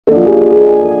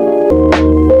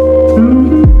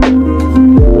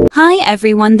Hi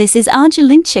everyone, this is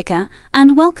ArgieLynhChika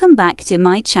and welcome back to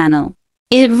my channel.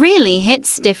 It really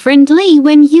hits differently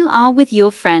when you are with your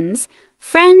friends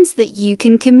that you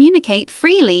can communicate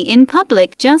freely in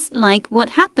public, just like what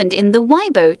happened in the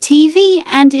Weibo TV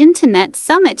and Internet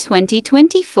Summit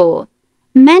 2024.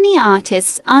 Many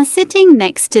artists are sitting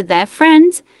next to their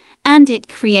friends, and it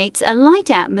creates a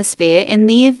light atmosphere in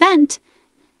the event.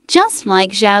 Just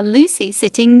like Zhao Lusi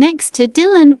sitting next to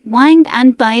Dylan Wang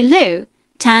and Bai Lu,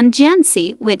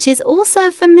 which is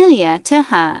also familiar to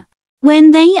her.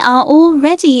 When they are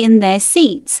already in their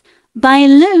seats, Bai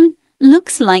Lu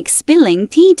looks like spilling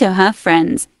tea to her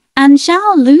friends, and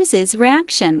Zhao Lusi's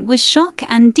reaction was shock,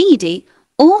 and Didi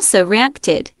also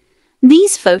reacted.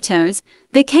 These photos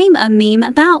became a meme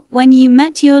about when you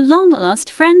met your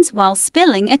long-lost friends while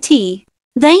spilling a tea.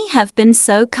 They have been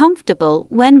so comfortable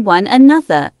when one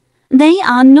another. They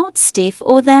are not stiff,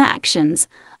 or their actions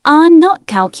are not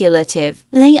calculative,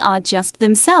 they are just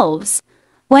themselves.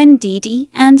 When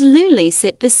Didi and Luli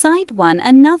sit beside one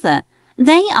another,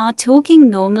 they are talking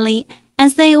normally,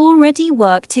 as they already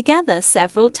work together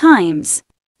several times.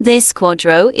 This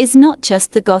quadro is not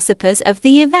just the gossipers of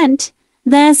the event,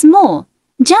 there's more.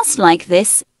 Just like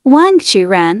this, Wang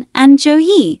Churan Zhou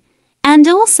Ye, and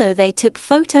also they took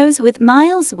photos with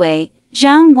Miles Wei,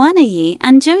 Zhang Wanyi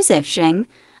and Joseph Sheng.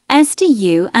 Esther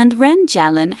Yu and Ren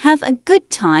Jialan have a good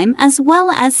time as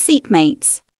well as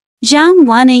seatmates. Zhang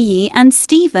Wanyi and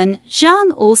Stephen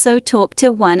Zhang also talk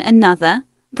to one another.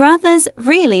 Brothers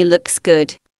really looks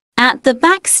good. At the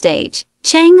backstage,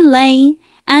 Cheng Lei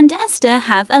and Esther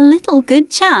have a little good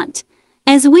chat.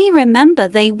 As we remember,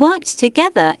 they worked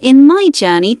together in My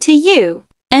Journey to You.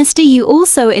 Esther Yu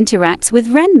also interacts with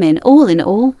Renmin. All in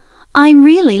all, I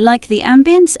really like the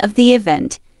ambience of the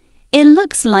event. It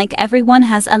looks like everyone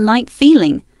has a light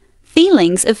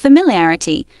feelings of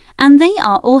familiarity, and they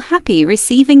are all happy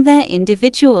receiving their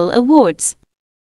individual awards.